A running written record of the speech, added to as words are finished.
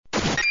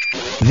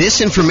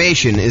This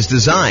information is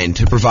designed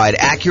to provide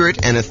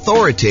accurate and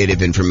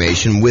authoritative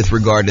information with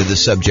regard to the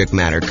subject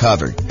matter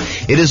covered.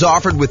 It is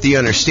offered with the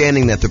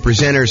understanding that the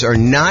presenters are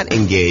not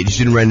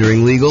engaged in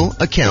rendering legal,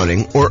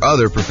 accounting, or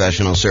other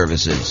professional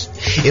services.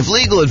 If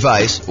legal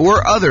advice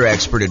or other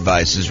expert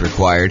advice is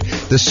required,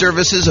 the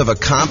services of a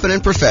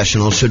competent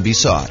professional should be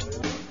sought.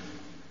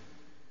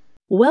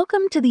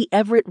 Welcome to the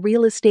Everett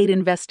Real Estate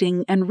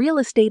Investing and Real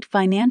Estate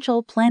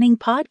Financial Planning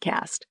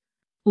Podcast.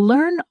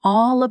 Learn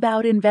all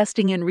about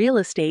investing in real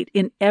estate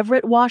in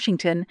Everett,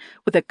 Washington,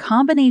 with a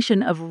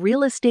combination of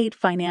real estate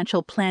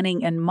financial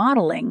planning and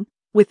modeling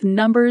with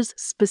numbers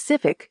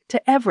specific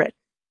to Everett,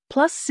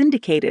 plus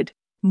syndicated,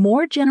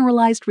 more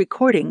generalized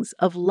recordings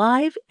of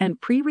live and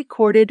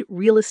pre-recorded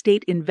real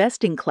estate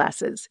investing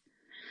classes.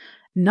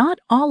 Not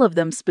all of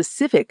them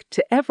specific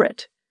to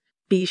Everett.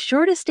 Be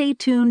sure to stay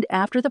tuned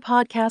after the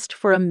podcast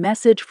for a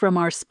message from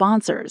our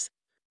sponsors.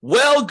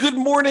 Well, good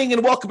morning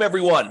and welcome,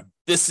 everyone.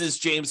 This is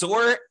James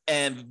Orr,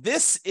 and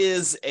this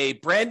is a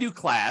brand new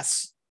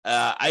class.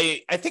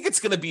 I think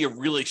it's going to be a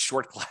really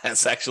short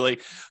class,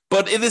 actually,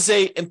 but it is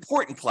an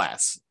important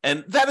class,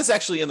 and that is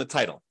actually in the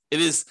title.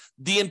 It is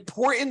the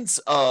importance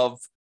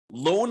of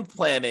loan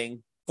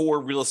planning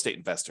for real estate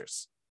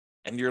investors.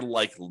 And you're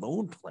like,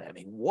 loan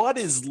planning? What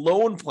is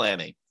loan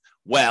planning?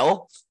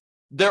 Well,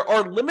 there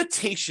are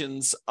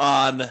limitations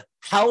on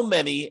how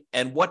many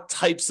and what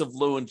types of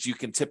loans you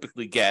can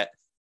typically get,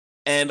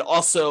 and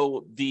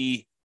also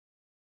the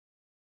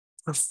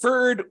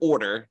preferred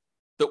order,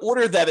 the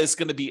order that is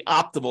going to be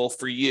optimal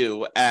for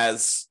you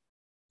as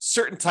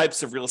certain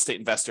types of real estate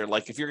investor.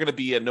 Like if you're going to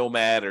be a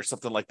nomad or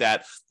something like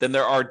that, then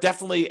there are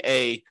definitely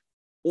a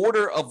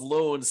order of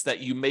loans that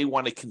you may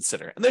want to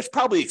consider. And there's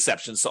probably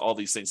exceptions to all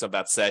these things I'm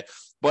about to say,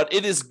 but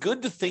it is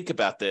good to think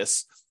about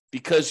this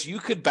because you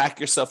could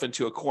back yourself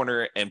into a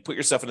corner and put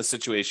yourself in a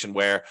situation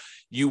where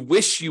you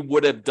wish you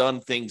would have done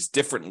things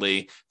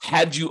differently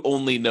had you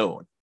only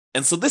known.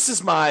 And so this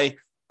is my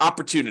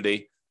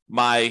opportunity,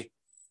 my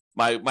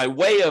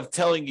way of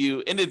telling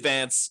you in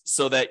advance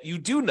so that you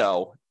do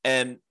know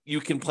and you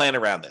can plan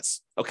around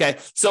this. Okay.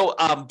 So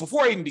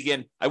before I even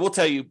begin, I will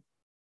tell you,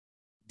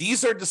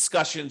 these are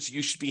discussions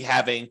you should be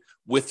having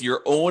with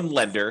your own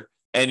lender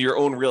and your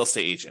own real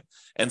estate agent.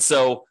 And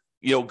so,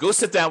 go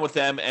sit down with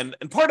them. And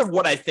part of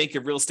what I think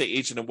a real estate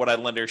agent and what a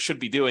lender should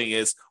be doing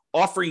is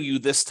offering you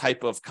this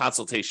type of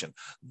consultation.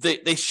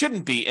 They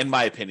shouldn't be, in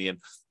my opinion,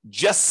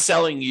 just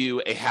selling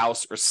you a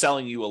house or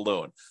selling you a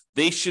loan.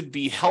 They should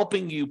be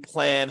helping you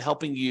plan,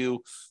 helping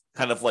you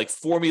kind of like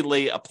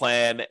formulate a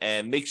plan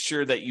and make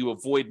sure that you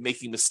avoid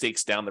making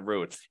mistakes down the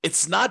road.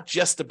 It's not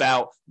just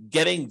about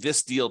getting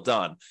this deal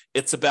done.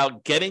 It's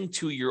about getting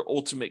to your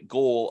ultimate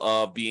goal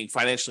of being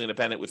financially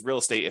independent with real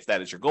estate, if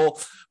that is your goal.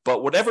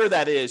 But whatever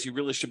that is, you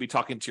really should be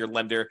talking to your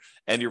lender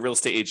and your real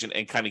estate agent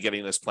and kind of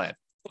getting this plan.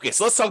 Okay,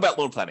 so let's talk about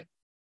loan planning.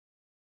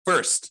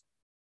 First,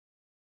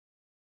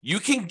 you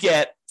can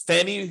get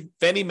Fannie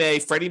Mae,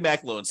 Freddie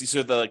Mac loans. These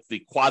are the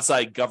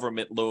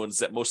quasi-government loans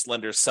that most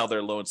lenders sell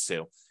their loans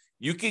to.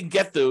 You can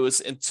get those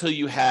until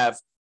you have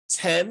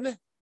 10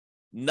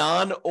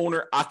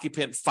 non-owner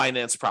occupant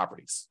finance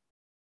properties.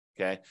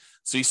 Okay,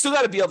 so you still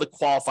got to be able to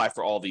qualify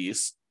for all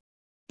these,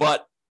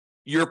 but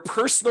your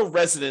personal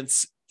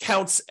residence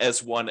counts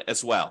as one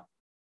as well.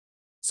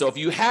 So if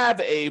you have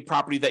a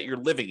property that you're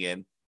living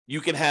in,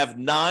 you can have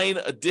 9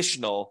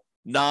 additional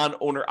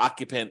non-owner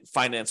occupant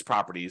finance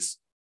properties.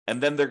 And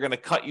then they're going to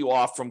cut you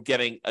off from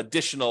getting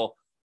additional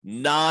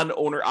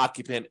non-owner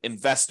occupant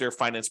investor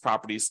finance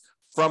properties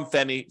from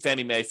Fannie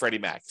Mae, Freddie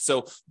Mac.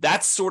 So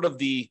that's sort of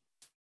the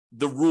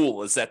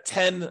rule, is that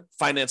 10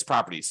 finance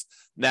properties.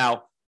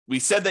 Now, we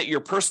said that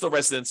your personal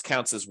residence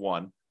counts as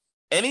one.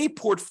 Any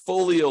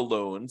portfolio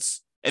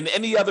loans and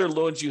any other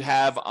loans you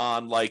have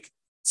on like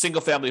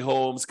single family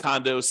homes,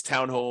 condos,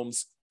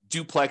 townhomes,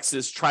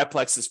 duplexes,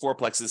 triplexes,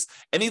 fourplexes,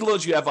 any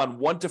loans you have on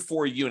 1 to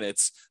 4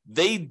 units,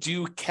 they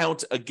do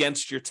count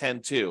against your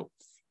 10 too,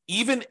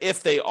 even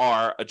if they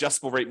are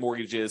adjustable rate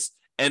mortgages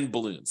and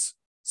balloons.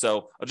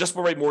 So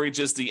adjustable rate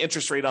mortgages, the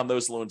interest rate on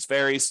those loans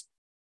varies.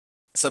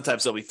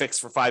 Sometimes they'll be fixed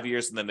for 5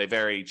 years and then they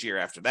vary each year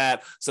after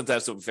that.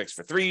 Sometimes they'll be fixed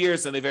for 3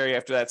 years and they vary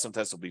after that.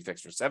 Sometimes they'll be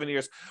fixed for 7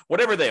 years,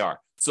 whatever they are.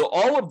 So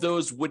all of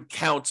those would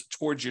count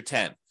towards your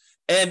 10.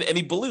 And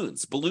any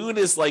balloons. Balloon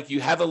is like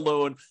you have a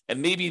loan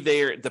and maybe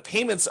the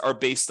payments are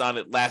based on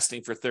it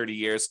lasting for 30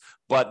 years,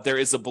 but there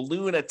is a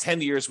balloon at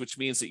 10 years, which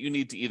means that you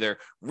need to either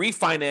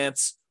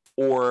refinance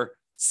or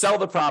sell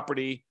the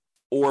property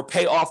or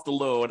pay off the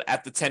loan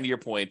at the 10-year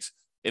point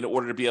in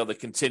order to be able to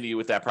continue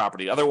with that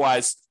property.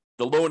 Otherwise,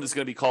 the loan is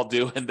going to be called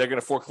due and they're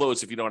going to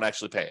foreclose if you don't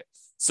actually pay it.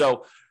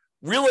 So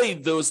really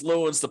those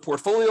loans, the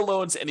portfolio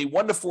loans, any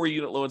 1 to 4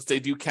 unit loans,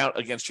 they do count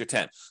against your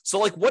 10. So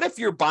like what if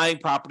you're buying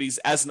properties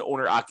as an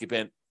owner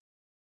occupant,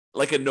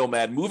 like a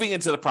nomad, moving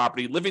into the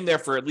property, living there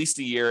for at least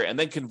a year, and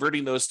then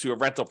converting those to a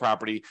rental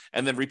property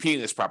and then repeating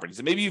those properties.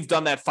 And maybe you've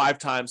done that 5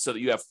 times so that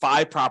you have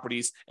 5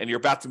 properties and you're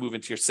about to move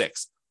into your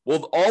 6th.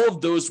 Well, all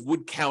of those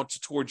would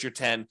count towards your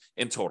 10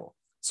 in total.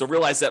 So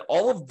realize that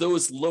all of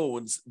those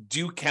loans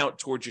do count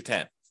towards your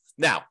 10.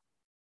 Now,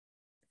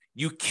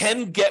 you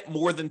can get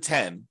more than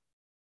 10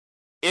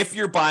 if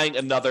you're buying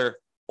another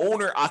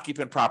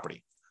owner-occupant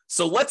property.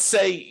 So let's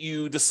say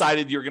you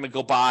decided you're going to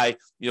go buy,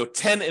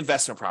 10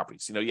 investment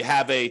properties. You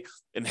have a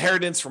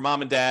inheritance from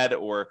mom and dad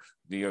or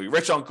your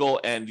rich uncle,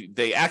 and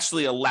they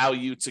actually allow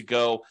you to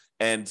go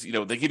and,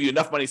 they give you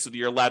enough money so that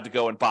you're allowed to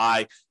go and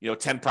buy,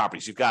 10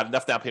 properties. You've got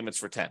enough down payments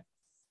for 10.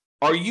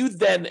 Are you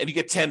then, and you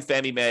get 10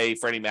 Fannie Mae,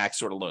 Freddie Mac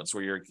sort of loans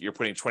where you're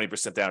putting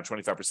 20% down,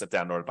 25%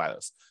 down in order to buy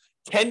those.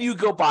 Can you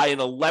go buy an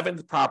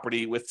 11th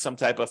property with some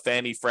type of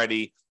Fannie,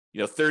 Freddie,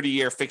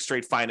 30-year fixed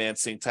rate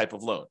financing type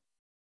of loan?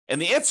 And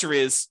the answer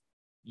is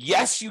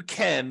yes, you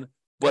can,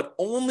 but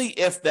only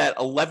if that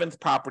 11th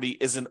property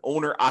is an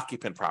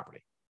owner-occupant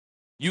property.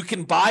 You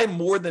can buy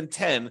more than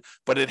 10,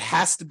 but it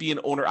has to be an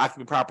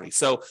owner-occupant property.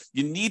 So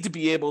you need to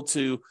be able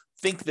to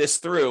think this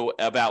through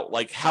about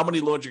like how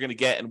many loans you're going to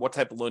get and what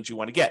type of loans you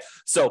want to get.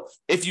 So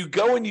if you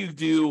go and you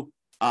do,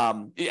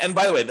 and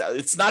by the way,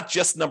 it's not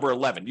just number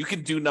 11. You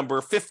can do number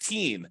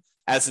 15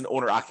 as an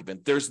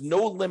owner-occupant. There's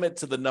no limit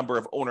to the number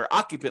of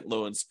owner-occupant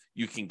loans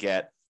you can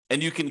get,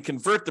 and you can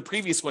convert the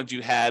previous ones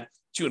you had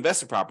to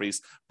investment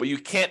properties, but you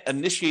can't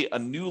initiate a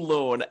new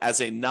loan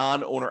as a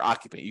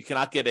non-owner-occupant. You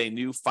cannot get a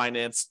new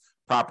finance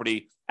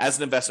property as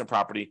an investment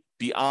property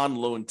beyond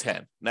loan 10.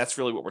 And that's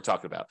really what we're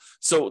talking about.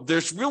 So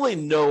there's really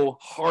no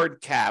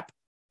hard cap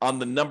on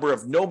the number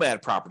of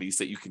nomad properties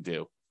that you can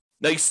do.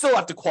 Now, you still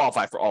have to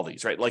qualify for all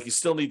these, right? Like you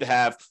still need to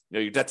have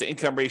your debt to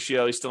income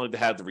ratio. You still need to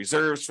have the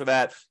reserves for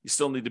that. You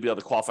still need to be able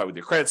to qualify with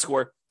your credit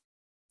score.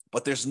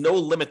 But there's no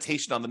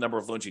limitation on the number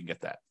of loans you can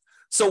get that.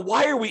 So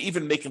why are we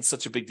even making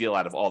such a big deal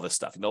out of all this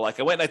stuff? Like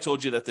I went and I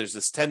told you that there's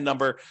this 10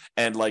 number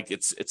and like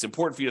it's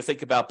important for you to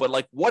think about, but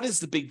like what is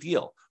the big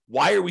deal?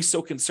 Why are we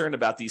so concerned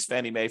about these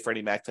Fannie Mae,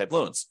 Freddie Mac type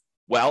loans?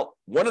 Well,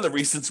 one of the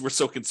reasons we're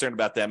so concerned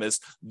about them is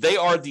they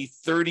are the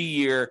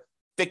 30-year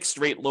fixed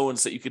rate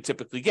loans that you could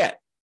typically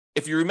get.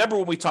 If you remember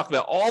when we talked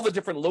about all the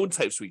different loan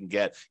types we can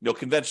get,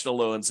 conventional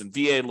loans and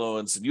VA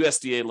loans and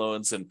USDA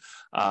loans and,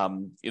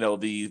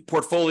 the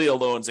portfolio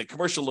loans and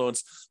commercial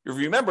loans, if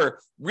you remember,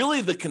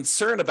 really the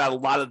concern about a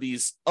lot of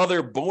these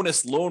other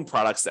bonus loan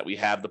products that we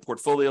have, the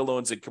portfolio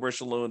loans and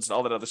commercial loans and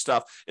all that other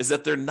stuff, is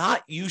that they're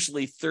not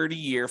usually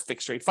 30-year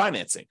fixed rate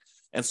financing.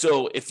 And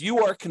so if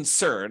you are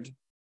concerned,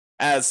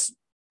 as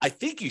I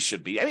think you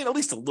should be, at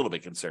least a little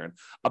bit concerned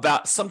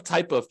about some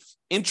type of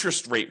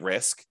interest rate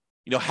risk,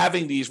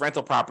 having these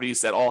rental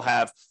properties that all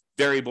have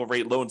variable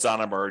rate loans on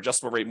them or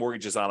adjustable rate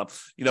mortgages on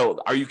them,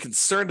 are you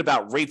concerned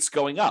about rates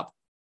going up?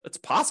 It's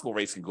possible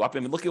rates can go up.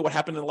 Look at what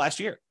happened in the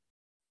last year.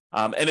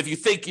 And if you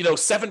think,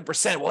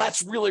 7%, well,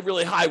 that's really,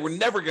 really high. We're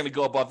never going to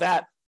go above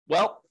that.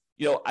 Well,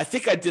 I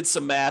think I did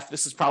some math.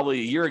 This is probably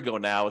a year ago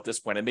now at this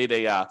point. I made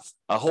a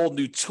whole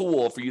new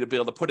tool for you to be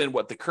able to put in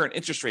what the current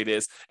interest rate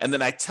is. And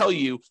then I tell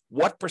you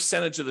what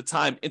percentage of the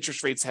time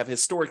interest rates have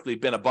historically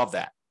been above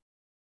that.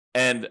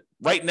 And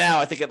right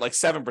now, I think at like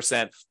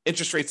 7%,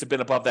 interest rates have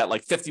been above that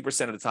like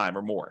 50% of the time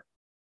or more.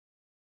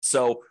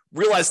 So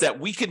realize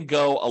that we can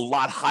go a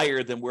lot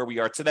higher than where we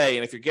are today.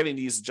 And if you're getting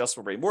these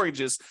adjustable rate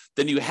mortgages,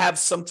 then you have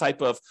some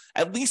type of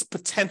at least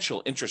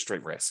potential interest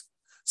rate risk.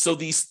 So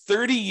these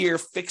 30-year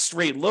fixed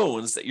rate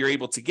loans that you're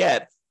able to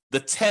get,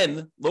 the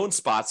 10 loan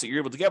spots that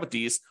you're able to get with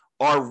these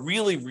are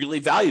really, really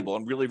valuable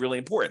and really, really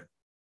important.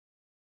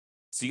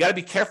 So you got to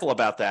be careful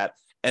about that.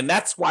 And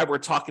that's why we're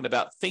talking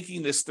about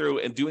thinking this through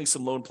and doing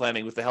some loan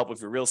planning with the help of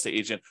your real estate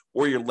agent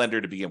or your lender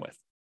to begin with.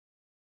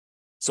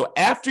 So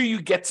after you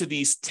get to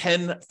these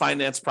 10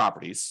 finance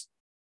properties,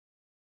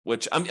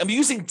 which I'm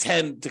using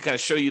 10 to kind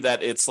of show you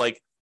that it's like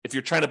if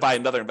you're trying to buy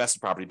another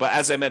investment property. But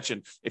as I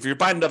mentioned, if you're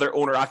buying another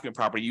owner-occupant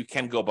property, you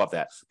can go above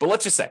that. But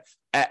let's just say,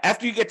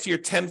 after you get to your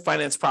 10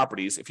 finance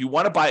properties, if you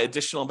want to buy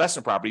additional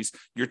investment properties,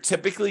 you're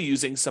typically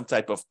using some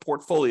type of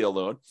portfolio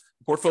loan.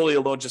 Portfolio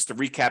loan, just to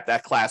recap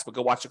that class, but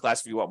go watch the class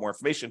if you want more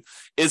information,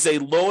 is a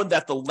loan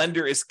that the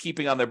lender is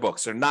keeping on their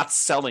books. They're not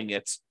selling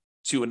it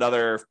to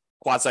another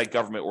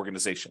quasi-government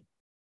organization.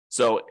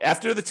 So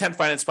after the 10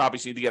 finance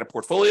properties, you need to get a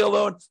portfolio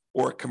loan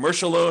or a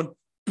commercial loan,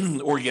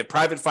 or you get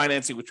private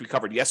financing, which we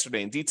covered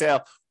yesterday in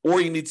detail,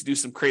 or you need to do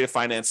some creative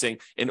financing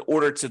in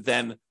order to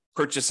then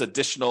purchase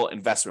additional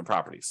investment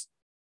properties.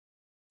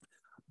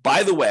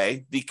 By the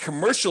way, the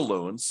commercial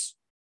loans,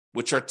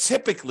 which are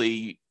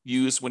typically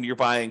used when you're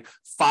buying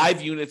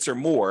 5 units or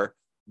more,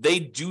 they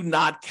do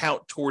not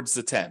count towards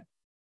the 10.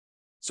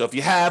 So if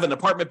you have an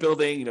apartment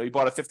building, you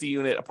bought a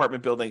 50-unit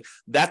apartment building,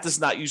 that does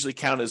not usually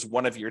count as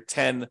one of your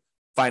 10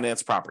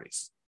 finance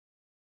properties.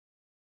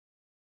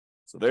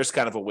 So there's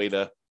kind of a way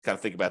to kind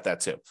of think about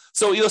that too.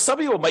 So, some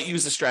people might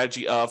use the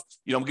strategy of,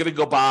 I'm going to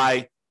go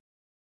buy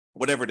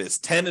whatever it is,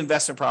 10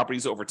 investment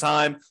properties over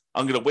time.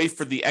 I'm going to wait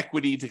for the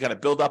equity to kind of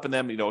build up in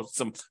them.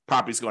 Some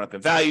properties going up in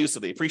value, so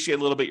they appreciate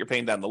a little bit. You're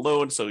paying down the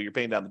loan, so you're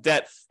paying down the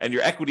debt, and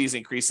your equity is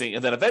increasing.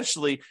 And then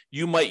eventually,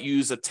 you might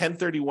use a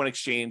 1031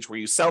 exchange where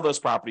you sell those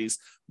properties,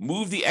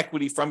 move the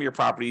equity from your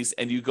properties,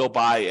 and you go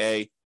buy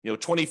a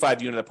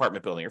 25-unit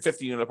apartment building or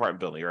 50-unit apartment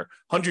building or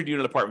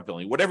 100-unit apartment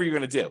building, whatever you're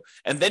going to do.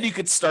 And then you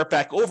could start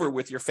back over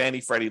with your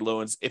Fannie Freddie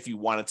loans if you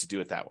wanted to do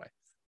it that way.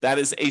 That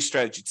is a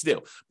strategy to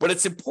do. But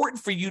it's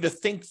important for you to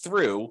think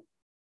through,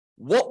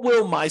 what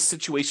will my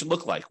situation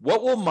look like?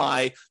 What will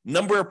my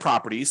number of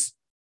properties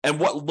and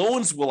what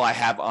loans will I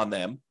have on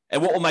them?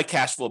 And what will my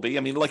cash flow be?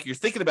 I mean, like, you're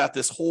thinking about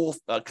this whole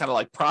kind of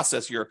like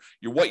process, your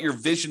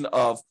vision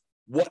of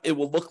what it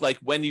will look like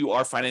when you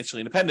are financially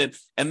independent.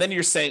 And then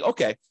you're saying,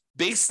 okay,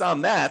 based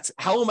on that,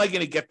 how am I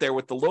going to get there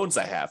with the loans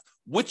I have?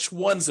 Which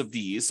ones of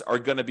these are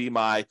going to be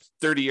my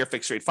 30-year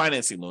fixed rate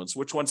financing loans?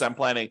 Which ones I'm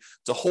planning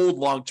to hold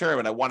long term?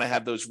 And I want to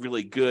have those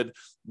really good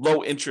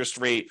low interest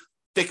rate,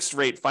 fixed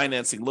rate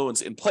financing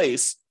loans in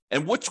place.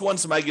 And which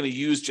ones am I going to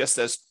use just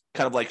as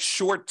kind of like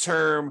short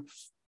term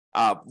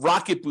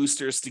rocket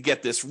boosters to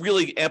get this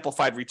really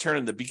amplified return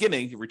in the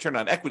beginning, return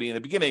on equity in the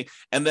beginning,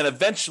 and then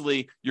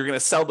eventually you're going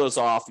to sell those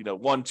off,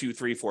 1, 2,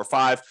 3, 4,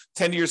 5,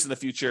 10 years in the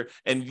future,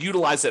 and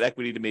utilize that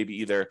equity to maybe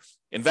either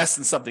invest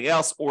in something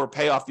else or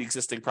pay off the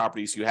existing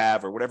properties you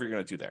have or whatever you're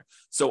going to do there.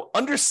 So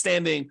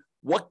understanding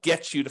what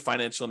gets you to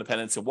financial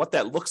independence and what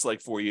that looks like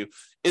for you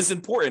is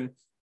important.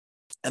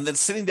 And then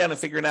sitting down and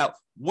figuring out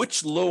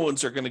which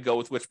loans are going to go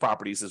with which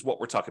properties is what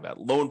we're talking about.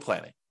 Loan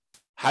planning.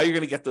 How you're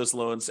going to get those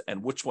loans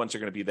and which ones are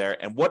going to be there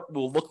and what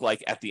will look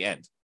like at the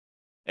end.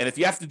 And if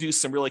you have to do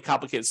some really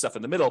complicated stuff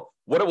in the middle,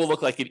 what it will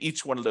look like in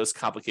each one of those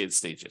complicated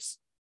stages.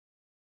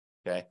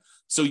 Okay.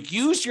 So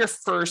use your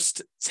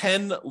first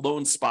 10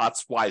 loan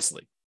spots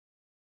wisely.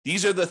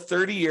 These are the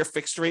 30-year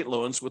fixed rate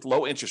loans with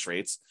low interest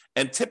rates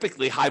and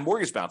typically high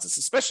mortgage balances,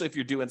 especially if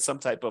you're doing some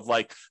type of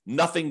like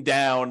nothing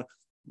down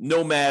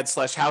nomad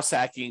 / house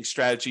hacking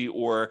strategy,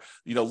 or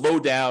low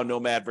down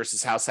nomad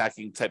versus house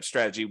hacking type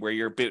strategy where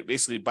you're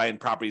basically buying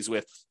properties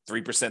with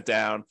 3%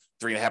 down,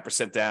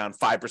 3.5% down,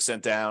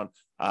 5% down,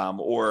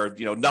 or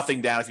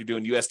nothing down if you're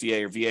doing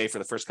USDA or VA for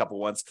the first couple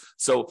ones.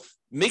 So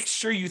make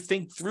sure you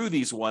think through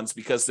these ones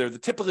because they're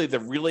typically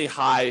the really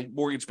high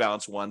mortgage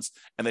balance ones,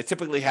 and they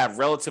typically have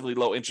relatively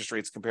low interest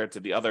rates compared to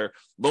the other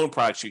loan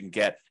products you can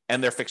get,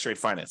 and they're fixed rate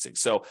financing.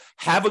 So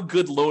have a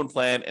good loan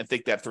plan and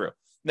think that through.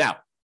 Now,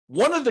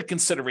 one of the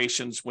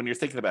considerations when you're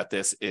thinking about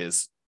this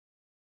is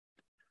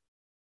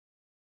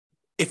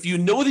if you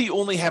know that you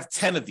only have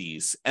 10 of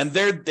these and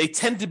they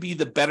tend to be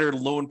the better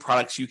loan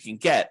products you can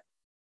get,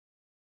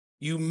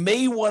 you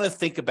may want to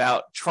think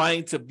about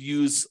trying to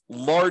use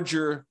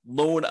larger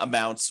loan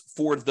amounts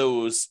for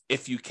those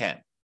if you can.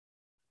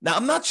 Now,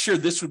 I'm not sure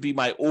this would be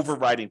my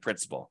overriding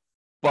principle,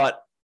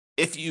 but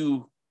if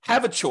you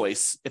have a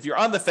choice, if you're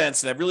on the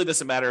fence, and it really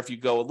doesn't matter if you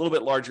go a little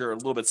bit larger or a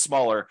little bit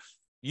smaller,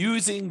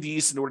 using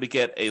these in order to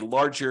get a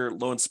larger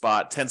loan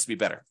spot tends to be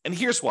better. And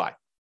here's why.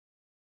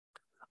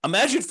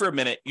 Imagine for a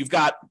minute, you've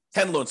got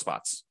 10 loan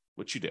spots,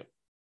 which you do.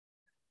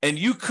 And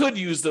you could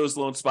use those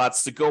loan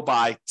spots to go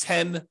buy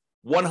 10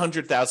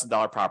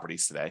 $100,000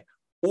 properties today,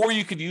 or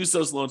you could use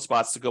those loan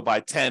spots to go buy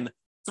 10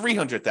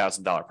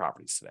 $300,000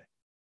 properties today.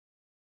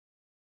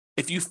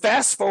 If you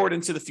fast forward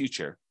into the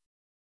future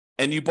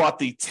and you bought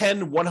the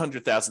 10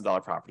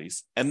 $100,000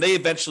 properties and they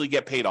eventually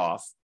get paid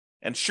off,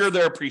 and sure,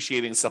 they're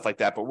appreciating and stuff like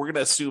that, but we're going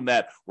to assume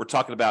that we're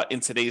talking about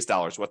in today's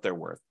dollars what they're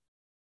worth.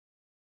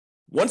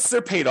 Once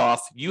they're paid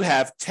off, you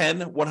have 10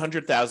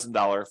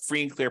 $100,000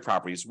 free and clear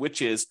properties,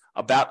 which is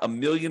about $1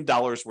 million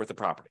worth of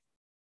property.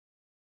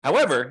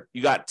 However,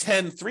 you got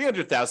 10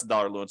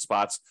 $300,000 loan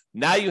spots.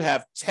 Now you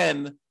have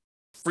 10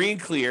 free and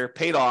clear,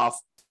 paid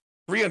off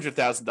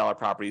 $300,000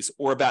 properties,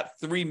 or about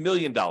 $3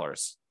 million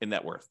in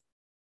net worth.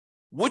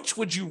 Which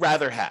would you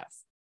rather have?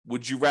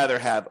 Would you rather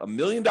have $1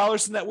 million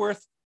in net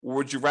worth? Or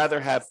would you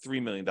rather have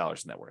 $3 million in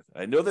net worth?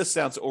 I know this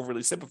sounds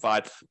overly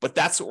simplified, but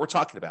that's what we're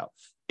talking about.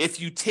 If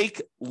you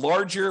take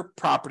larger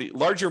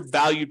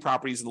valued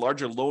properties and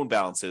larger loan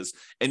balances,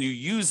 and you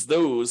use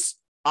those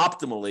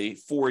optimally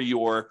for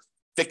your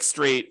fixed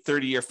rate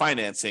 30-year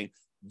financing,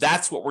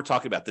 that's what we're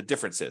talking about. The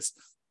difference is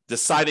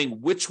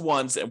deciding which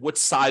ones and which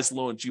size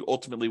loans you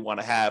ultimately want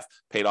to have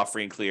paid off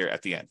free and clear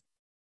at the end.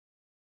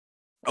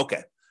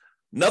 Okay,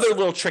 another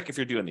little trick if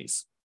you're doing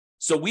these.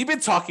 So we've been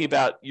talking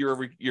about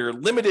you're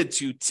limited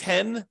to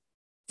 10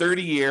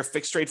 30-year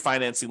fixed rate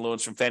financing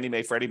loans from Fannie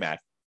Mae, Freddie Mac.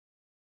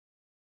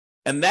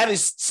 And that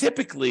is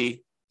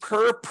typically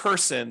per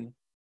person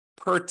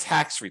per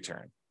tax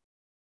return.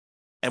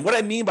 And what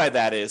I mean by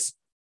that is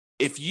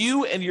if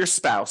you and your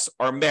spouse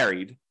are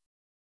married,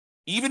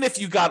 even if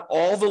you got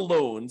all the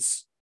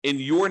loans in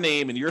your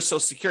name and your social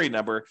security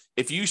number,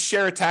 if you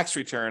share a tax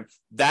return,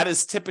 that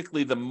is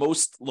typically the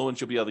most loans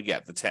you'll be able to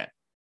get, the 10.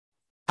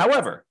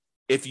 However,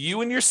 if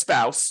you and your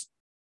spouse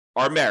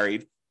are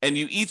married and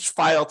you each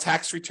file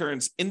tax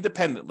returns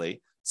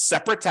independently,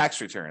 separate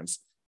tax returns,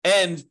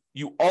 and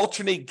you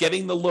alternate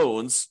getting the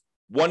loans,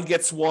 one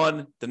gets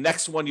one, the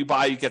next one you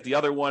buy, you get the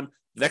other one,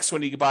 the next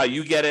one you buy,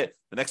 you get it,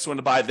 the next one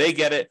to buy, they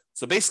get it.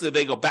 So basically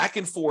they go back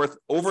and forth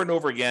over and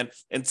over again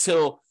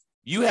until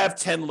you have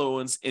 10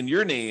 loans in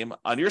your name,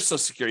 on your social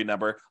security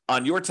number,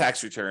 on your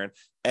tax return,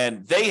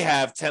 and they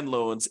have 10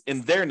 loans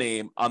in their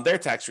name on their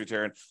tax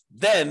return.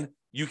 Then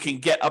you can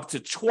get up to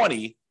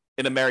 20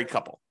 in a married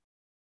couple.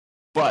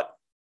 But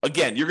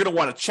again, you're going to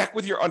want to check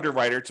with your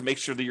underwriter to make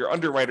sure that your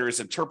underwriter is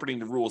interpreting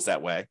the rules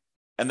that way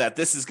and that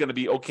this is going to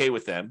be okay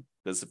with them.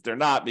 Because if they're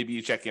not, maybe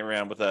you check in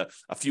around with a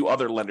few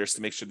other lenders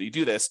to make sure that you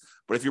do this.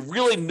 But if you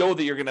really know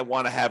that you're going to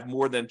want to have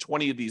more than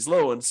 20 of these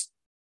loans,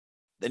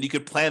 then you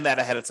could plan that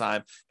ahead of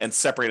time and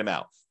separate them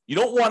out. You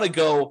don't want to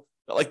go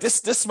like this.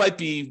 This might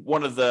be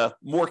one of the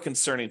more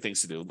concerning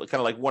things to do. Kind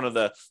of like one of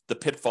the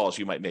pitfalls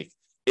you might make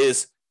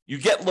is you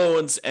get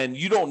loans and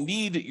you don't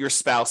need your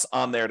spouse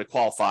on there to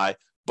qualify,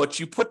 but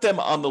you put them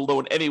on the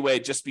loan anyway,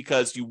 just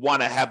because you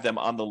want to have them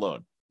on the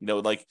loan.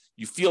 Like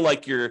you feel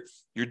like you're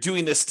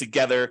doing this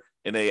together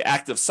in an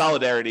act of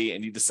solidarity,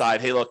 and you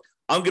decide, hey, look,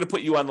 I'm going to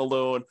put you on the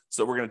loan,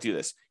 so we're going to do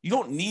this. You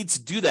don't need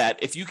to do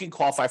that if you can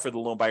qualify for the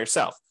loan by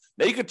yourself.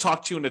 Now, you could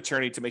talk to an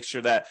attorney to make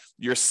sure that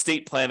your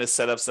estate plan is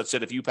set up such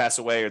that if you pass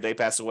away or they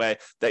pass away,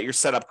 that you're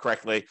set up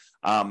correctly.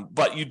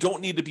 But you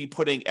don't need to be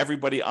putting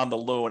everybody on the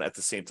loan at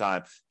the same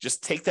time.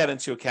 Just take that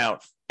into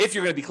account if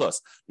you're going to be close.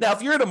 Now,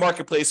 if you're in a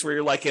marketplace where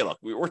you're like, hey, look,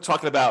 we're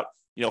talking about,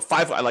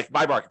 I like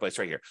my marketplace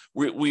right here.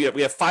 We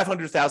have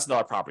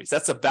 $500,000 properties.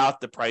 That's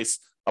about the price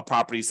of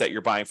properties that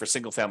you're buying for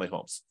single family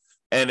homes.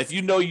 And if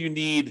you know you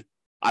need,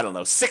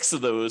 6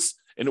 of those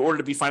in order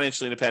to be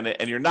financially independent,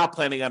 and you're not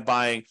planning on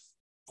buying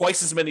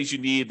twice as many as you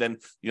need, then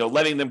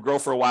letting them grow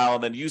for a while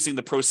and then using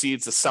the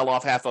proceeds to sell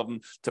off half of them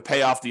to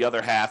pay off the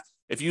other half.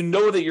 If you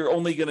know that you're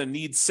only going to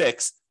need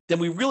 6, then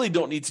we really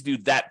don't need to do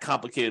that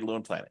complicated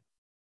loan planning.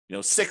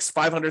 6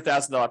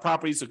 $500,000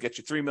 properties will get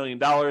you $3 million.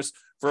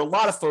 For a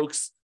lot of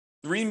folks,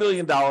 $3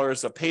 million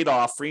of paid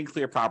off free and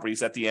clear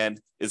properties at the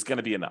end is going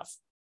to be enough.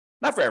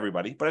 Not for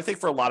everybody, but I think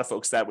for a lot of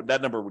folks that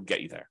number would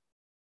get you there.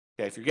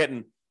 Okay, if you're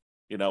getting,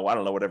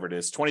 whatever it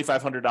is,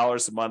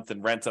 $2,500 a month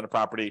in rent on a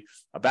property,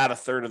 about a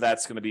third of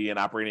that's going to be in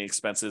operating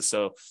expenses.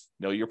 So,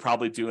 you're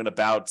probably doing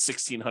about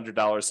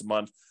 $1,600 a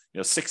month.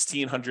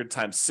 1,600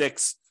 times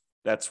 6,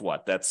 that's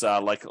what? That's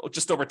like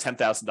just over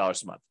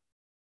 $10,000 a month,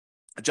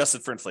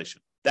 adjusted for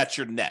inflation. That's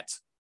your net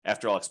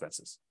after all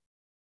expenses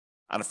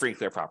on a free and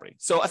clear property.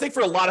 So I think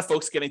for a lot of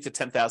folks, getting to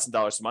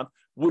 $10,000 a month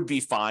would be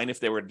fine if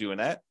they were doing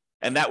that.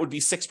 And that would be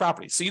 6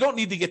 properties. So you don't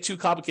need to get too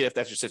complicated if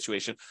that's your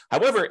situation.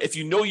 However, if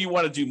you know you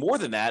want to do more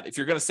than that, if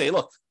you're going to say,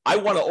 look, I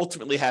want to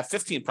ultimately have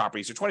 15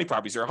 properties or 20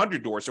 properties or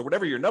 100 doors or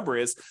whatever your number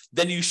is,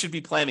 then you should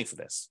be planning for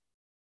this.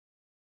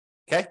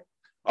 Okay?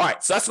 All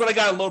right. So that's what I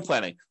got on loan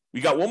planning.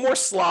 We got one more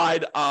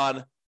slide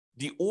on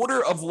the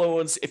order of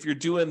loans if you're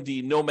doing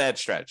the nomad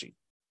strategy.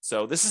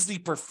 So this is the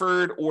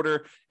preferred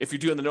order if you're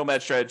doing the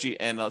nomad strategy.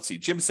 And let's see,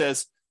 Jim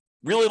says,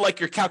 really like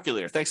your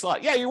calculator. Thanks a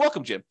lot. Yeah, you're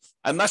welcome, Jim.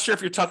 I'm not sure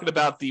if you're talking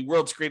about the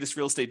world's greatest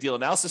real estate deal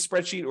analysis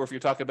spreadsheet or if you're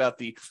talking about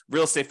the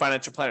real estate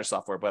financial planner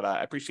software, but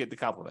I appreciate the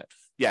compliment.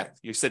 Yeah,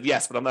 you said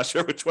yes, but I'm not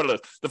sure which one of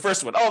those. The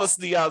first one. Oh, this is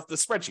the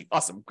spreadsheet.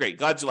 Awesome. Great.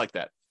 Glad you like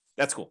that.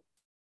 That's cool.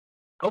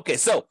 Okay,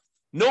 so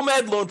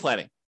nomad loan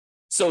planning.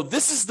 So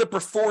this is the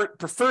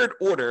preferred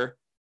order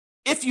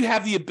if you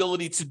have the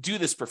ability to do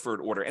this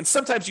preferred order. And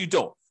sometimes you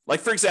don't. Like,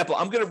 for example,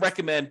 I'm going to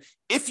recommend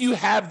if you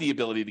have the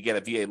ability to get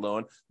a VA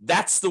loan,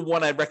 that's the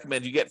one I'd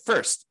recommend you get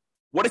first.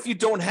 What if you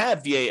don't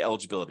have VA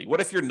eligibility? What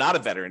if you're not a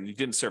veteran and you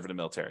didn't serve in the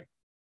military?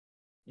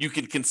 You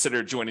could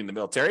consider joining the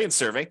military and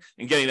serving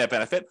and getting that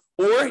benefit.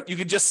 Or you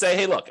could just say,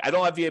 hey, look, I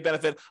don't have VA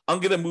benefit. I'm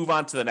going to move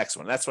on to the next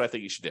one. That's what I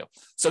think you should do.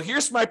 So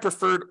here's my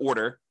preferred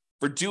order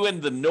for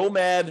doing the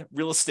nomad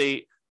real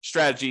estate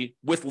strategy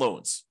with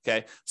loans.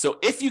 Okay. So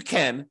if you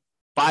can,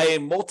 buy a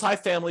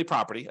multifamily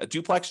property, a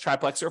duplex,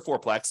 triplex, or a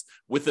fourplex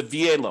with a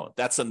VA loan.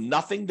 That's a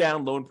nothing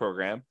down loan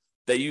program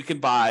that you can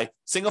buy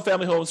single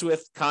family homes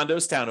with,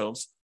 condos,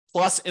 townhomes.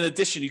 Plus, in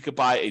addition, you could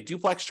buy a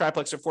duplex,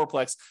 triplex, or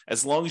fourplex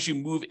as long as you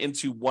move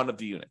into one of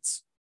the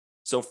units.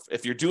 So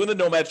if you're doing the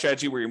nomad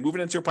strategy where you're moving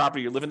into a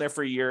property, you're living there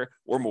for a year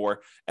or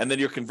more, and then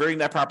you're converting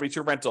that property to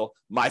a rental,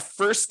 my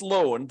first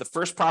loan, the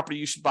first property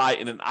you should buy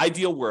in an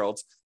ideal world,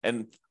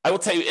 and I will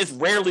tell you, it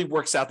rarely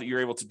works out that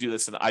you're able to do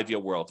this in an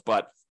ideal world,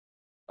 but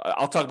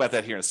I'll talk about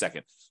that here in a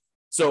second.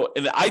 So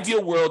in the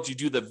ideal world, you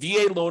do the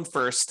VA loan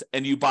first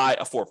and you buy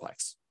a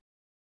fourplex.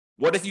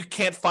 What if you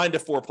can't find a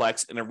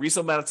fourplex in a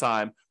reasonable amount of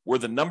time where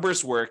the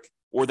numbers work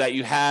or that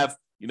you have,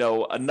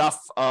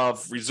 enough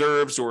of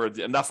reserves or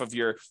enough of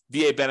your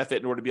VA benefit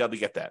in order to be able to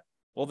get that?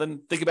 Well, then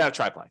think about a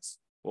triplex.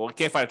 Well, you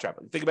can't find a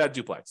triplex. Think about a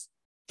duplex.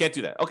 Can't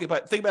do that. Okay,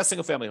 but think about a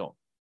single family home.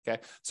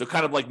 Okay, so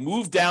kind of like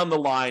move down the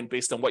line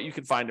based on what you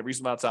can find in a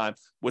reasonable amount of time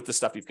with the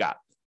stuff you've got.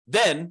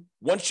 Then,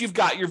 once you've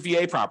got your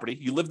VA property,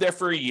 you live there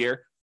for a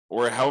year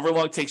or however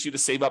long it takes you to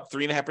save up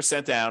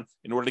 3.5% down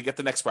in order to get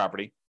the next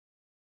property.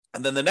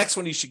 And then the next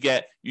one you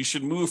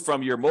should move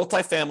from your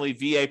multifamily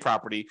VA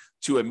property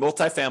to a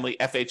multifamily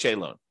FHA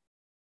loan.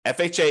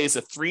 FHA is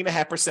a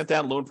 3.5%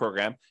 down loan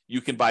program.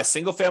 You can buy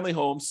single family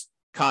homes,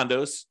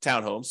 condos,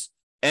 townhomes,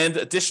 and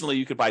additionally,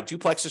 you could buy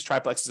duplexes,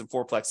 triplexes, and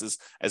fourplexes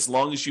as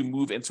long as you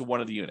move into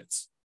one of the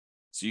units.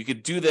 So you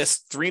could do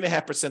this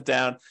 3.5%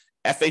 down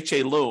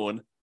FHA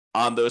loan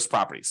on those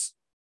properties.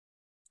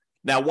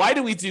 Now, why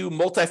do we do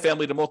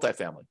multifamily to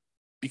multifamily?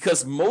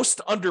 Because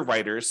most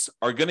underwriters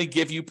are going to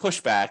give you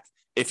pushback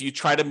if you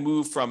try to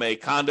move from a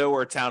condo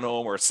or a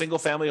townhome or a single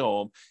family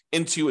home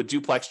into a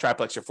duplex,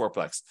 triplex, or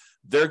fourplex.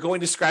 They're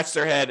going to scratch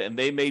their head and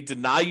they may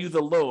deny you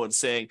the loan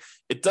saying,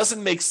 it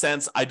doesn't make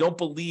sense. I don't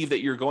believe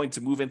that you're going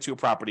to move into a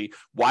property.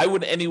 Why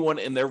would anyone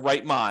in their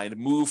right mind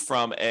move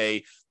from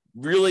a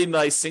really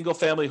nice single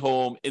family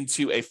home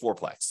into a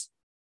fourplex?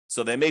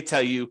 So they may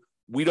tell you,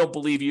 we don't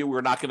believe you.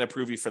 We're not going to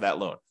approve you for that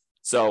loan.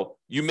 So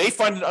you may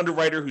find an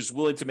underwriter who's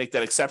willing to make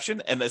that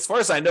exception. And as far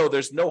as I know,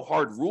 there's no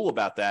hard rule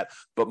about that.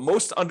 But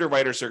most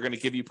underwriters are going to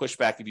give you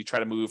pushback if you try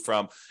to move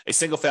from a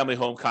single family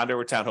home, condo,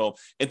 or townhome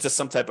into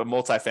some type of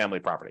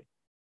multifamily property.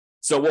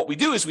 So what we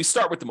do is we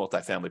start with the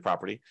multifamily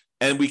property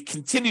and we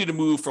continue to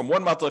move from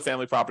one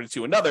multifamily property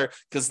to another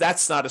because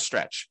that's not a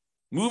stretch.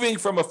 Moving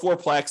from a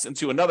fourplex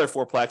into another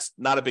fourplex,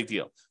 not a big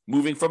deal.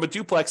 Moving from a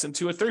duplex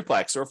into a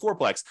threeplex or a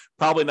fourplex,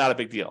 probably not a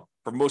big deal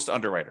for most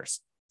underwriters.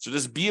 So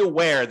just be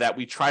aware that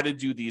we try to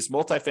do these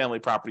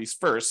multifamily properties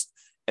first,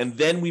 and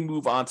then we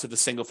move on to the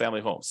single family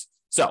homes.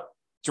 So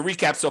to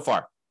recap so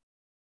far,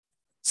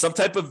 some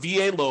type of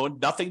VA loan,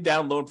 nothing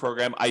down loan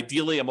program,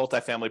 ideally a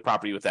multifamily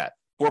property with that.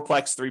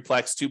 Fourplex,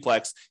 threeplex,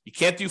 twoplex. You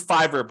can't do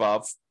 5 or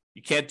above.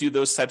 You can't do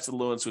those types of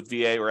loans with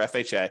VA or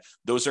FHA.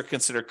 Those are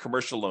considered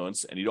commercial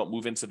loans, and you don't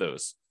move into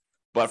those.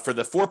 But for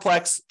the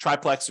fourplex,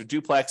 triplex, or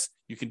duplex,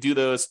 you can do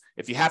those.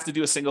 If you have to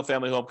do a single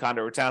family home,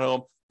 condo, or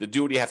townhome, then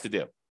do what you have to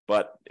do.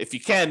 But if you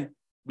can,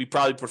 we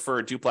probably prefer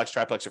a duplex,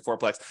 triplex, or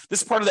fourplex.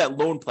 This is part of that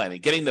loan planning,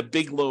 getting the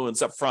big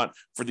loans up front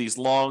for these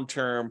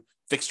long-term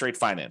fixed rate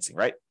financing,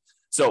 right?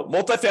 So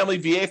multifamily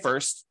VA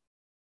first,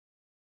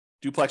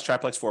 duplex,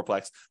 triplex,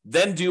 fourplex,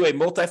 then do a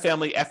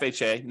multifamily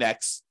FHA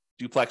next,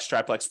 duplex,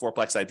 triplex,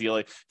 fourplex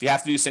ideally. If you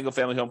have to do single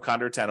family home,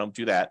 condo, or townhome,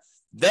 do that.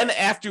 Then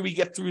after we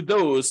get through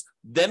those,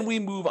 then we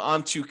move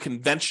on to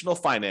conventional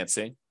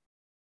financing,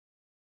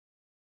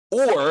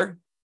 or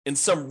in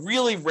some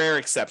really rare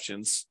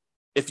exceptions,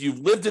 if you've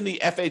lived in the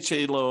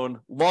FHA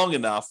loan long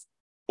enough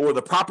or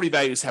the property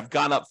values have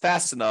gone up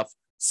fast enough,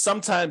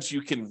 sometimes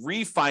you can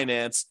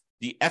refinance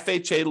the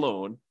FHA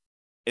loan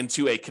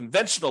into a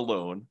conventional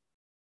loan,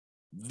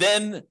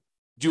 then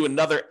do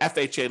another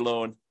FHA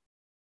loan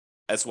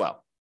as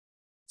well.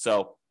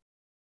 So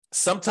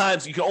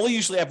sometimes you can only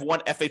usually have one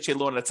FHA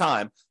loan at a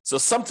time. So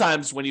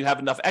sometimes when you have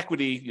enough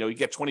equity, you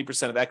get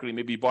 20% of equity,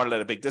 maybe you bought it at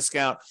a big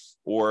discount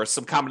or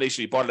some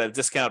combination, you bought it at a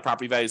discount,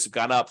 property values have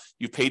gone up,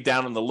 you paid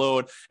down on the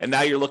loan, and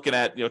now you're looking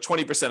at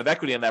 20% of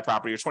equity in that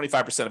property or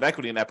 25% of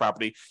equity in that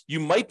property. You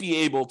might be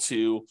able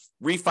to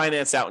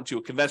refinance out into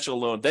a conventional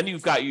loan. Then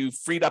you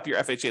freed up your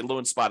FHA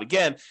loan spot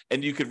again,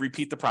 and you could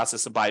repeat the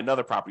process and buy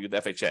another property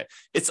with FHA.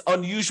 It's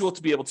unusual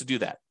to be able to do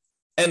that.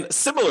 And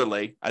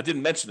similarly, I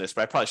didn't mention this,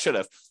 but I probably should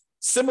have.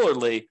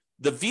 Similarly,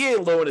 the VA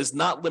loan is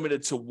not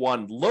limited to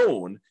one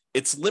loan.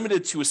 It's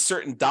limited to a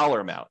certain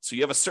dollar amount. So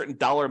you have a certain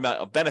dollar amount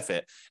of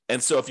benefit.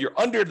 And so if you're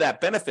under that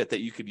benefit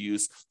that you could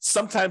use,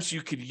 sometimes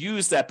you could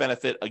use that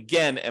benefit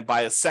again and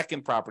buy a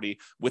second property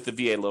with the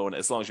VA loan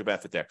as long as your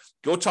benefit there.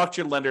 Go talk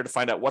to your lender to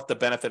find out what the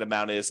benefit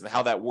amount is and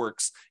how that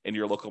works in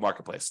your local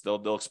marketplace.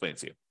 They'll explain it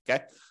to you.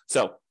 Okay.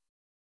 So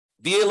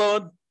VA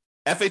loan,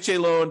 FHA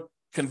loan,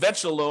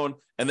 conventional loan,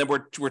 and then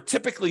we're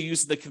typically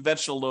using the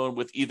conventional loan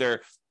with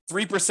either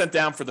 3%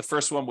 down for the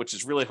first one, which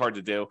is really hard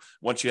to do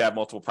once you have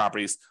multiple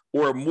properties,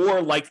 or more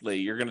likely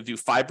you're going to do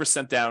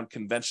 5% down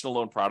conventional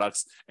loan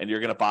products, and you're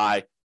going to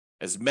buy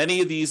as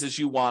many of these as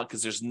you want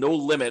because there's no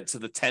limit to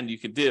the 10 you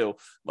can do.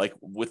 Like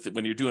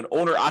when you're doing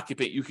owner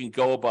occupant, you can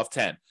go above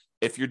 10.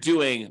 If you're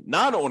doing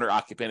non-owner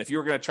occupant, if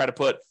you're going to try to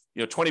put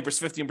 20%,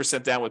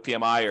 15% down with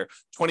PMI or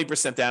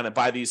 20% down and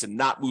buy these and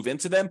not move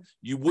into them,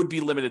 you would be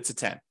limited to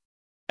 10.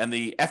 And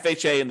the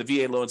FHA and the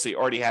VA loans that you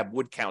already have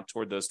would count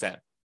toward those 10.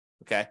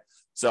 Okay.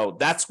 So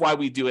that's why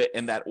we do it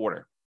in that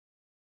order.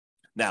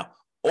 Now,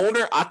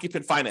 owner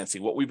occupant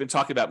financing, what we've been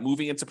talking about,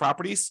 moving into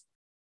properties,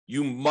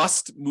 you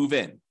must move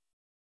in.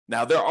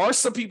 Now, there are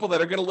some people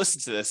that are going to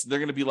listen to this. And they're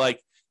going to be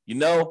like,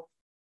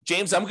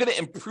 James, I'm going to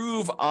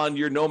improve on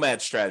your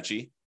nomad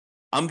strategy.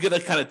 I'm going to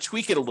kind of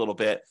tweak it a little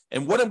bit.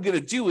 And what I'm going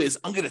to do is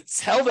I'm going to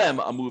tell them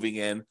I'm moving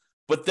in.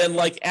 But then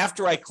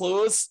after I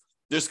close,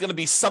 there's going to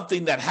be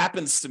something that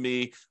happens to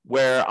me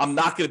where I'm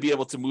not going to be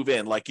able to move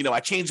in. I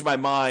changed my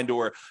mind,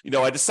 or,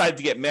 I decided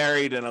to get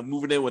married and I'm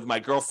moving in with my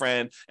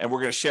girlfriend and we're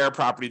going to share a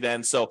property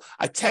then. So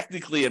I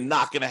technically am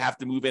not going to have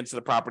to move into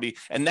the property.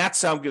 And that's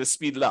how I'm going to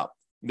speed it up.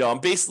 I'm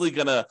basically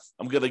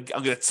I'm going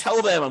to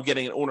tell them I'm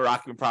getting an owner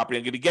occupant property.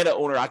 I'm going to get an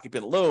owner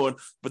occupant loan,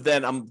 but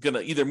then I'm going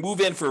to either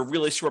move in for a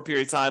really short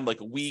period of time, like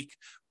a week,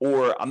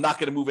 or I'm not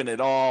going to move in at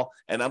all.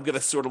 And I'm going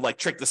to sort of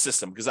trick the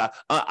system because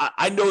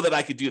I know that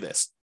I could do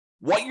this.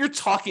 What you're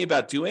talking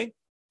about doing,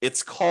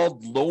 it's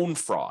called loan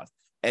fraud,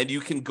 and you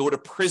can go to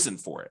prison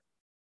for it,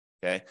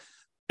 okay?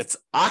 It's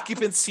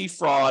occupancy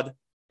fraud.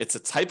 It's a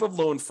type of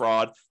loan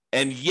fraud,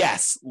 and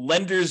yes,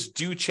 lenders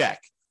do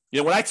check.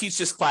 When I teach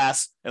this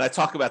class and I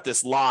talk about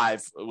this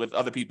live with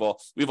other people,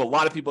 we have a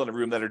lot of people in the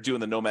room that are doing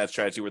the nomad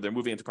strategy where they're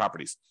moving into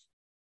properties.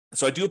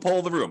 So I do a poll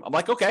of the room. I'm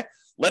like, okay,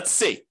 let's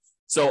see.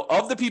 So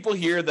of the people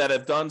here that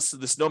have done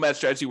this nomad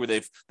strategy where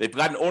they've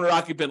got an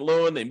owner-occupant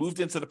loan, they moved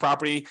into the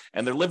property,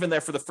 and they're living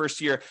there for the first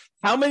year,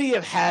 how many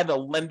have had a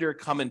lender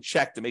come and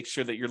check to make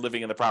sure that you're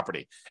living in the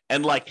property?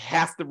 And like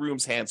half the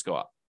room's hands go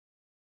up.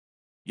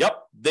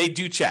 Yep, they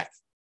do check.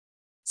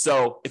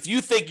 So if you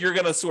think you're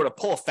going to sort of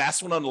pull a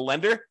fast one on the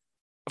lender,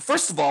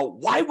 first of all,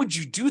 why would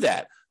you do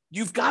that?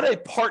 You've got a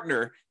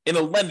partner in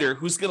a lender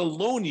who's going to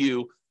loan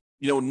you,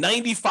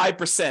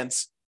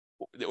 95%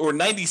 or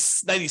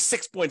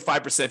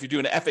 96.5% if you're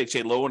doing an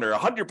FHA loan, or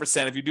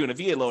 100% if you're doing a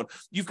VA loan.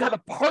 You've got a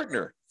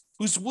partner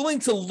who's willing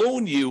to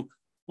loan you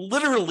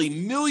literally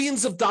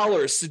millions of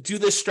dollars to do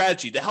this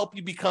strategy to help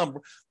you become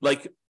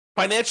like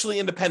financially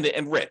independent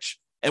and rich.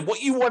 And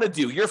what you want to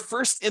do, your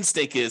first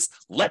instinct is,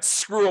 let's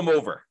screw them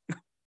over.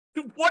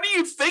 What are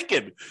you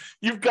thinking?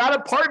 You've got a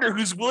partner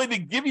who's willing to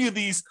give you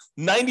these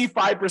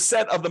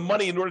 95% of the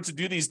money in order to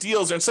do these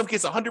deals, or in some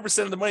cases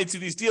 100% of the money to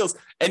these deals,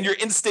 and your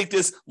instinct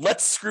is,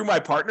 let's screw my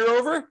partner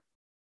over?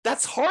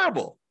 That's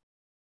horrible.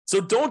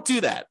 So don't do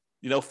that.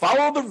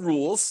 Follow the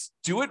rules,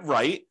 do it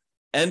right,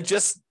 and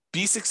just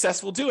be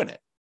successful doing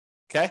it.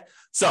 Okay?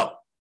 So,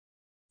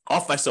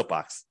 off my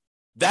soapbox.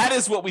 That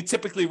is what we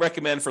typically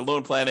recommend for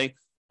loan planning.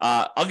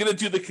 I'm going to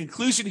do the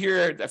conclusion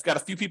here. I've got a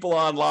few people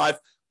on live.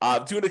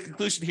 Doing a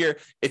conclusion here.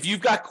 If you've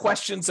got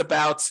questions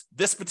about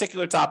this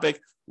particular topic,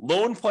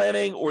 loan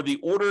planning, or the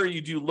order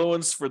you do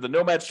loans for the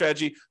nomad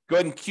strategy, go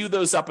ahead and queue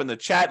those up in the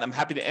chat, and I'm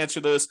happy to answer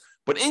those.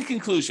 But in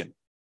conclusion,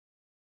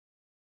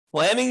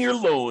 planning your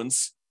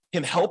loans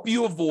can help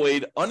you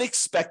avoid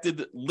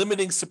unexpected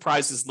limiting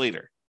surprises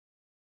later.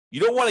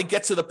 You don't want to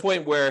get to the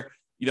point where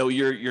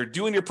you're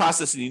doing your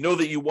process and you know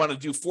that you want to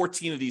do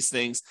 14 of these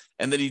things,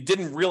 and then you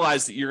didn't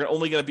realize that you're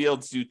only going to be able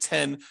to do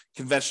 10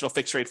 conventional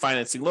fixed rate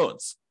financing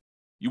loans.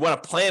 You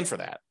want to plan for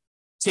that,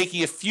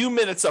 taking a few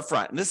minutes up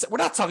front. And we're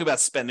not talking about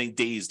spending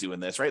days doing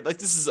this, right? Like,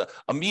 this is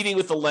a meeting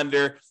with the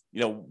lender,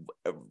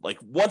 like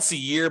once a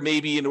year,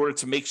 maybe, in order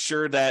to make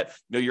sure that,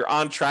 you're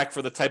on track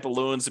for the type of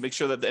loans, to make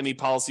sure that any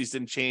policies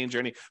didn't change or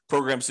any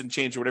programs didn't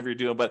change or whatever you're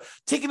doing. But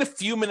taking a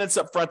few minutes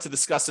up front to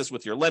discuss this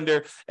with your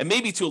lender, and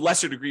maybe to a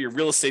lesser degree, your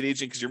real estate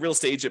agent, because your real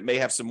estate agent may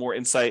have some more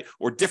insight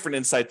or different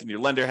insight than your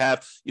lender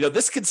have.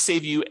 This could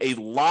save you a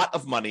lot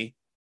of money,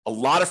 a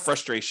lot of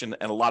frustration,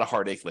 and a lot of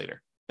heartache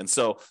later. And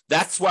so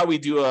that's why we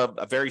do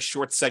a very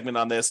short segment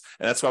on this.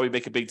 And that's why we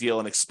make a big deal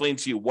and explain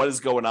to you what is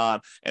going on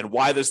and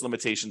why there's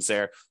limitations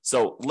there.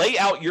 So lay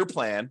out your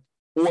plan,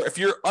 or if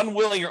you're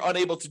unwilling or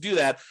unable to do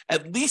that,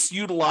 at least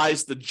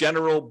utilize the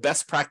general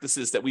best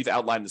practices that we've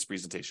outlined in this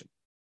presentation.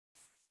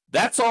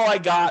 That's all I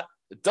got.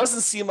 It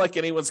doesn't seem like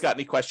anyone's got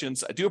any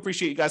questions. I do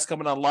appreciate you guys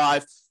coming on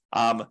live.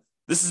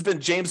 This has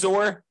been James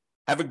Orr.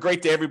 Have a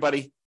great day,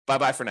 everybody.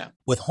 Bye-bye for now.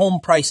 With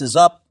home prices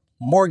up,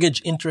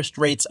 mortgage interest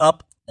rates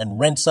up, and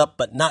rents up,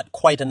 but not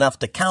quite enough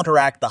to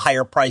counteract the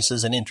higher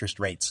prices and interest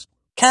rates,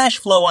 cash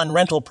flow on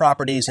rental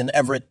properties in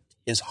Everett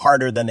is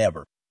harder than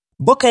ever.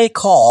 Book a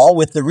call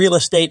with the Real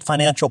Estate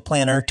Financial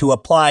Planner to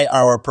apply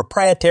our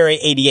proprietary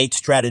 88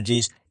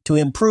 strategies to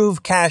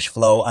improve cash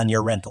flow on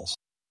your rentals.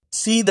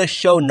 See the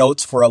show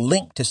notes for a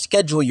link to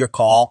schedule your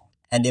call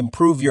and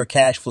improve your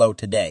cash flow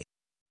today.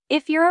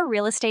 If you're a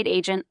real estate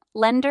agent,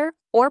 lender,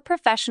 or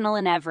professional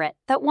in Everett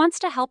that wants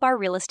to help our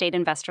real estate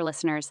investor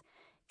listeners,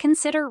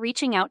 consider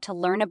reaching out to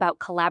learn about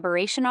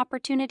collaboration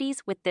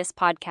opportunities with this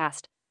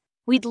podcast.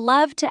 We'd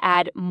love to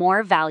add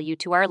more value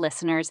to our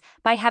listeners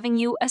by having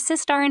you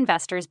assist our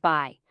investors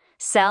buy,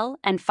 sell,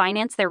 and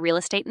finance their real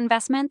estate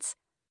investments.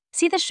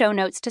 See the show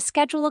notes to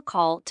schedule a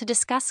call to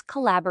discuss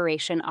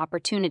collaboration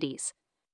opportunities.